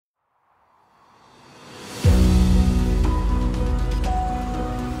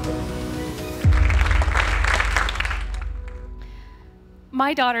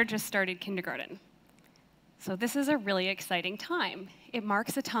My daughter just started kindergarten. So this is a really exciting time. It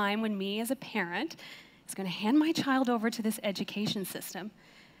marks a time when me as a parent is going to hand my child over to this education system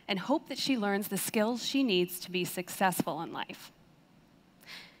and hope that she learns the skills she needs to be successful in life.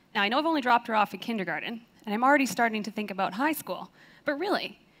 Now, I know I've only dropped her off at kindergarten, and I'm already starting to think about high school, but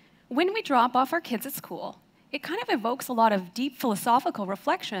really, when we drop off our kids at school, it kind of evokes a lot of deep philosophical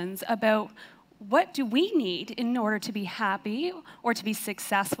reflections about what do we need in order to be happy or to be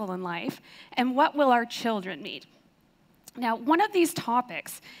successful in life, and what will our children need? Now, one of these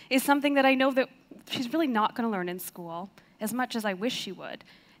topics is something that I know that she's really not going to learn in school as much as I wish she would,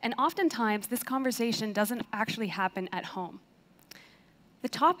 and oftentimes this conversation doesn't actually happen at home. The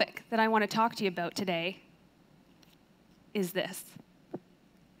topic that I want to talk to you about today is this.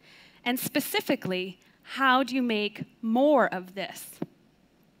 And specifically, how do you make more of this?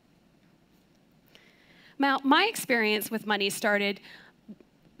 Now, my experience with money started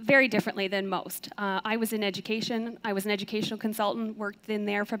very differently than most. I was in education. I was an educational consultant, worked in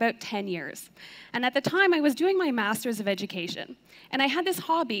there for about 10 years. And at the time, I was doing my Master's of Education. And I had this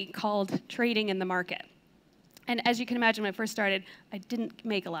hobby called trading in the market. And as you can imagine, when I first started, I didn't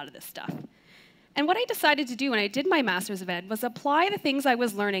make a lot of this stuff. And what I decided to do when I did my Master's of Ed was apply the things I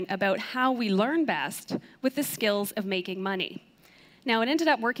was learning about how we learn best with the skills of making money. Now, it ended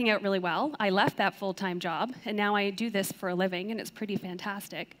up working out really well. I left that full-time job, and now I do this for a living, and it's pretty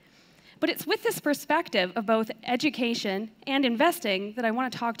fantastic. But it's with this perspective of both education and investing that I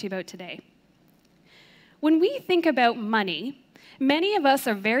want to talk to you about today. When we think about money, many of us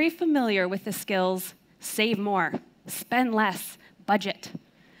are very familiar with the skills save more, spend less, budget.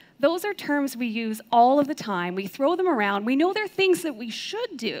 Those are terms we use all of the time. We throw them around. We know they're things that we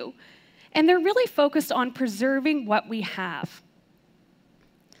should do, and they're really focused on preserving what we have.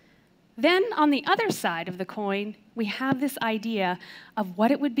 Then, on the other side of the coin, we have this idea of what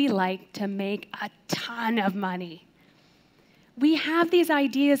it would be like to make a ton of money. We have these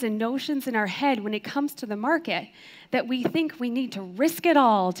ideas and notions in our head when it comes to the market that we think we need to risk it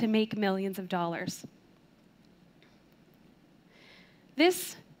all to make millions of dollars.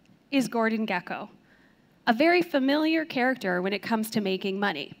 This is Gordon Gekko, a very familiar character when it comes to making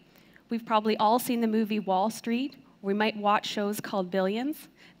money. We've probably all seen the movie Wall Street. We might watch shows called Billions.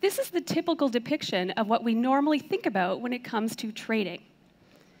 This is the typical depiction of what we normally think about when it comes to trading.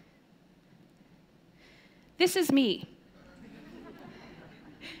 This is me,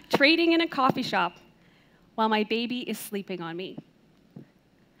 trading in a coffee shop while my baby is sleeping on me.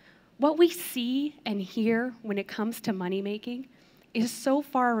 What we see and hear when it comes to money making is so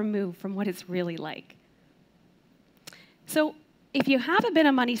far removed from what it's really like. So if you have a bit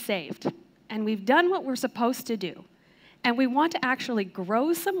of money saved, and we've done what we're supposed to do, and we want to actually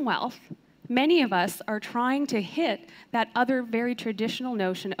grow some wealth, many of us are trying to hit that other very traditional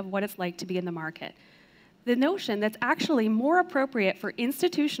notion of what it's like to be in the market. The notion that's actually more appropriate for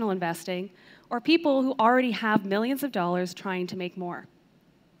institutional investing or people who already have millions of dollars trying to make more.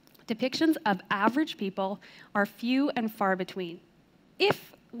 Depictions of average people are few and far between.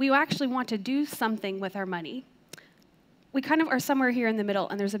 If we actually want to do something with our money, we kind of are somewhere here in the middle,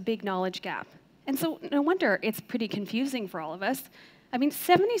 and there's a big knowledge gap. And so no wonder it's pretty confusing for all of us. I mean,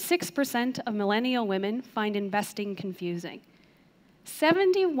 76% of millennial women find investing confusing.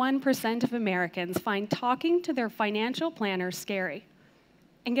 71% of Americans find talking to their financial planner scary.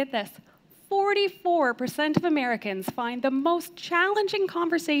 And get this, 44% of Americans find the most challenging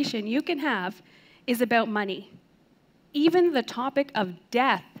conversation you can have is about money. Even the topic of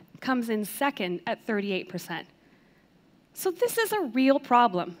death comes in second at 38%. So this is a real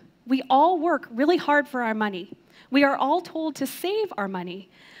problem. We all work really hard for our money. We are all told to save our money.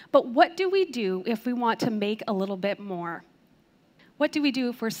 But what do we do if we want to make a little bit more? What do we do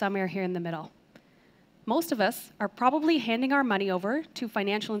if we're somewhere here in the middle? Most of us are probably handing our money over to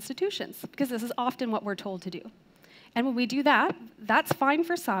financial institutions because this is often what we're told to do. And when we do that, that's fine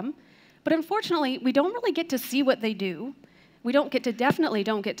for some, but unfortunately, we don't really get to see what they do. We definitely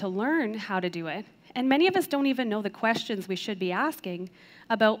don't get to learn how to do it. And many of us don't even know the questions we should be asking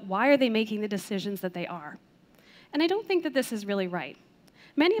about why are they making the decisions that they are. And I don't think that this is really right.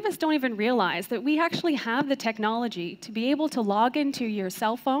 Many of us don't even realize that we actually have the technology to be able to log into your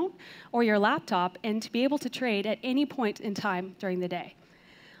cell phone or your laptop and to be able to trade at any point in time during the day.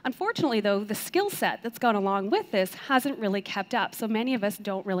 Unfortunately, though, the skill set that's gone along with this hasn't really kept up, so many of us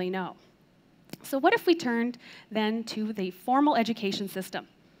don't really know. So what if we turned then to the formal education system?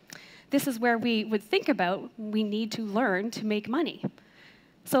 This is where we would think about we need to learn to make money.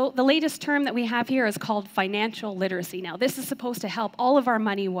 So the latest term that we have here is called financial literacy. Now, this is supposed to help all of our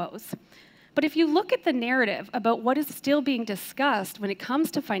money woes. But if you look at the narrative about what is still being discussed when it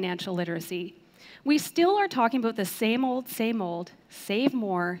comes to financial literacy, we still are talking about the same old, save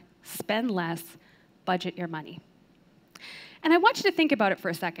more, spend less, budget your money. And I want you to think about it for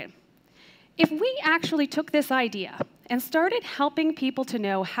a second. If we actually took this idea and started helping people to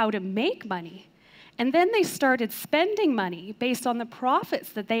know how to make money, and then they started spending money based on the profits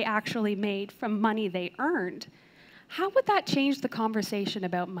that they actually made from money they earned, how would that change the conversation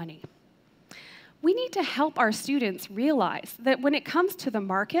about money? We need to help our students realize that when it comes to the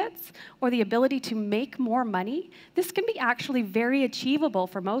markets or the ability to make more money, this can be actually very achievable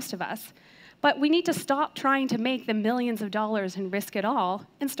for most of us. But we need to stop trying to make the millions of dollars and risk it all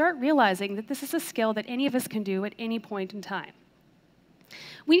and start realizing that this is a skill that any of us can do at any point in time.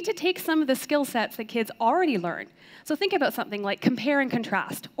 We need to take some of the skill sets that kids already learn. So think about something like compare and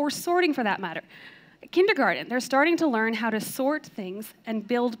contrast, or sorting for that matter. Kindergarten, they're starting to learn how to sort things and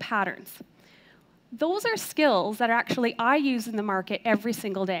build patterns. Those are skills that actually I use in the market every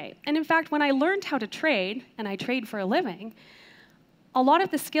single day. And in fact, when I learned how to trade, and I trade for a living, a lot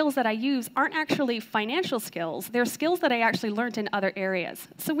of the skills that I use aren't actually financial skills. They're skills that I actually learned in other areas.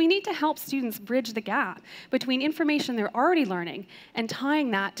 So we need to help students bridge the gap between information they're already learning and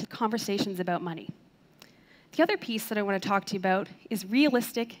tying that to conversations about money. The other piece that I want to talk to you about is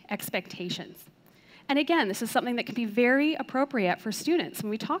realistic expectations. And again, this is something that can be very appropriate for students when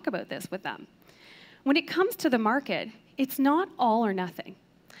we talk about this with them. When it comes to the market, it's not all or nothing.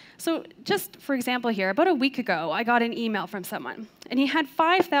 So just for example here, about a week ago, I got an email from someone, and he had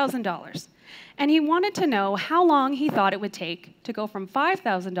 $5,000, and he wanted to know how long he thought it would take to go from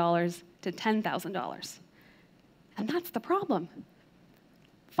 $5,000 to $10,000. And that's the problem.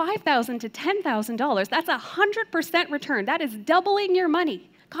 $5,000 to $10,000, that's 100% return. That is doubling your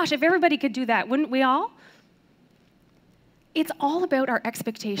money. Gosh, if everybody could do that, wouldn't we all? It's all about our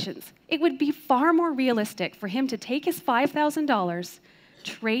expectations. It would be far more realistic for him to take his $5,000,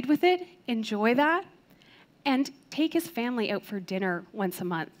 trade with it, enjoy that, and take his family out for dinner once a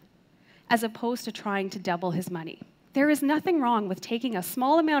month, as opposed to trying to double his money. There is nothing wrong with taking a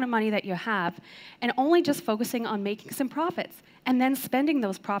small amount of money that you have and only just focusing on making some profits, and then spending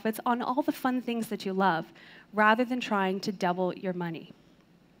those profits on all the fun things that you love, rather than trying to double your money.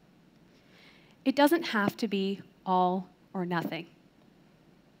 It doesn't have to be all or nothing.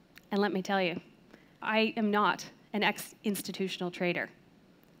 And let me tell you, I am not an ex-institutional trader.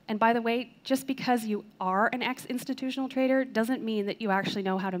 And by the way, just because you are an ex-institutional trader doesn't mean that you actually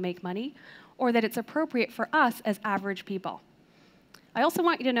know how to make money or that it's appropriate for us as average people. I also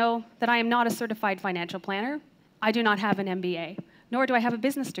want you to know that I am not a certified financial planner. I do not have an MBA, nor do I have a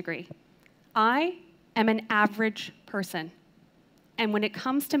business degree. I am an average person. And when it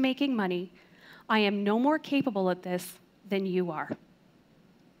comes to making money, I am no more capable at this than you are.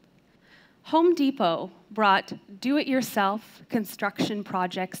 Home Depot brought do-it-yourself construction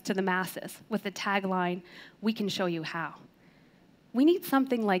projects to the masses with the tagline, "We can show you how." We need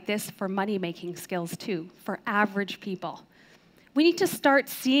something like this for money-making skills too, for average people. We need to start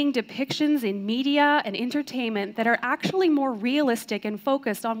seeing depictions in media and entertainment that are actually more realistic and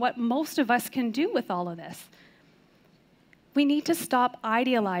focused on what most of us can do with all of this. We need to stop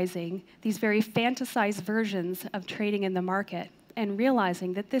idealizing these very fantasized versions of trading in the market and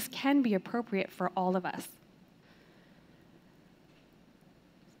realizing that this can be appropriate for all of us.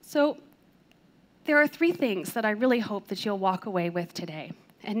 So there are 3 things that I really hope that you'll walk away with today.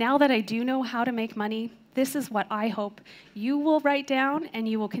 And now that I do know how to make money, this is what I hope you will write down and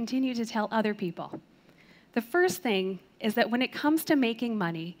you will continue to tell other people. The first thing is that when it comes to making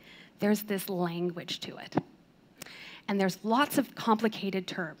money, there's this language to it. And there's lots of complicated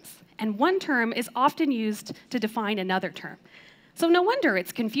terms. And one term is often used to define another term. So no wonder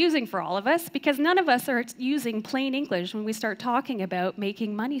it's confusing for all of us, because none of us are using plain English when we start talking about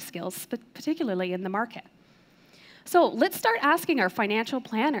making money skills, particularly in the market. So let's start asking our financial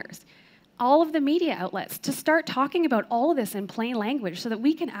planners, all of the media outlets, to start talking about all of this in plain language so that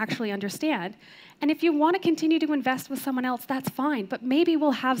we can actually understand. And if you want to continue to invest with someone else, that's fine, but maybe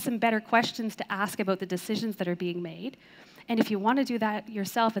we'll have some better questions to ask about the decisions that are being made. And if you want to do that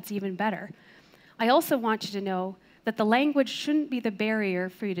yourself, it's even better. I also want you to know that the language shouldn't be the barrier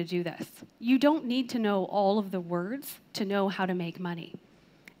for you to do this. You don't need to know all of the words to know how to make money.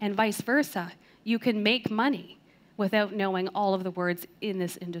 And vice versa, you can make money without knowing all of the words in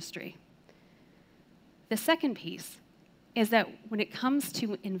this industry. The second piece is that when it comes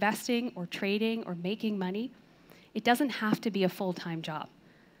to investing or trading or making money, it doesn't have to be a full-time job.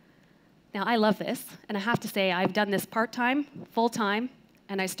 Now, I love this, and I have to say I've done this part-time, full-time,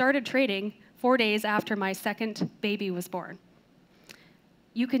 and I started trading 4 days after my second baby was born.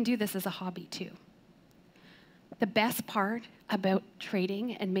 you can do this as a hobby too. The best part about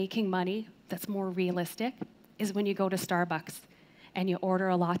trading and making money that's more realistic is when you go to Starbucks and you order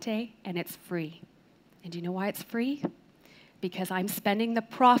a latte and it's free. And do you know why it's free? Because I'm spending the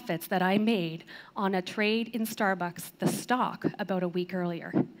profits that I made on a trade in Starbucks, the stock, about a week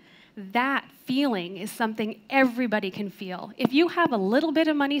earlier. That feeling is something everybody can feel. If you have a little bit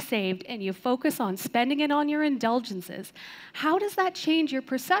of money saved and you focus on spending it on your indulgences, how does that change your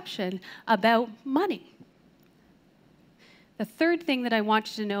perception about money? The third thing that I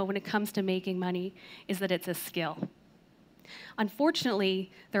want you to know when it comes to making money is that it's a skill.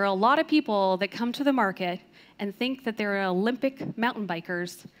 Unfortunately, there are a lot of people that come to the market and think that they're Olympic mountain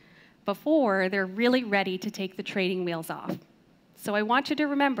bikers before they're really ready to take the training wheels off. So I want you to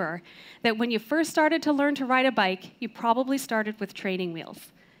remember that when you first started to learn to ride a bike, you probably started with training wheels.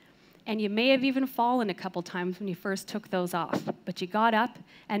 And you may have even fallen a couple times when you first took those off. But you got up,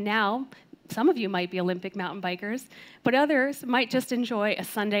 and now some of you might be Olympic mountain bikers, but others might just enjoy a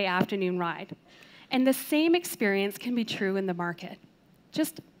Sunday afternoon ride. And the same experience can be true in the market.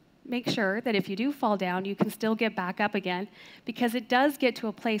 Just make sure that if you do fall down, you can still get back up again, because it does get to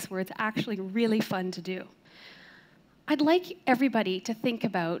a place where it's actually really fun to do. I'd like everybody to think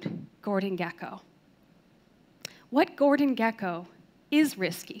about Gordon Gekko. What Gordon Gekko is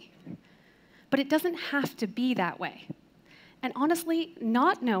risky, but it doesn't have to be that way. And honestly,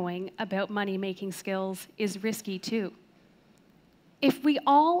 not knowing about money-making skills is risky too. If we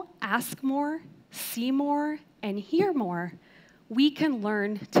all ask more, see more, and hear more, we can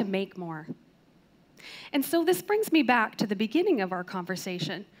learn to make more. And so this brings me back to the beginning of our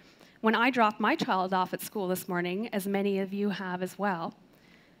conversation. When I dropped my child off at school this morning, as many of you have as well,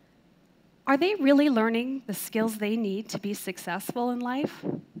 are they really learning the skills they need to be successful in life?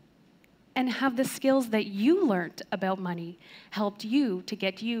 And have the skills that you learned about money helped you to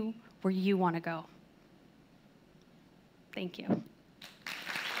get you where you want to go? Thank you.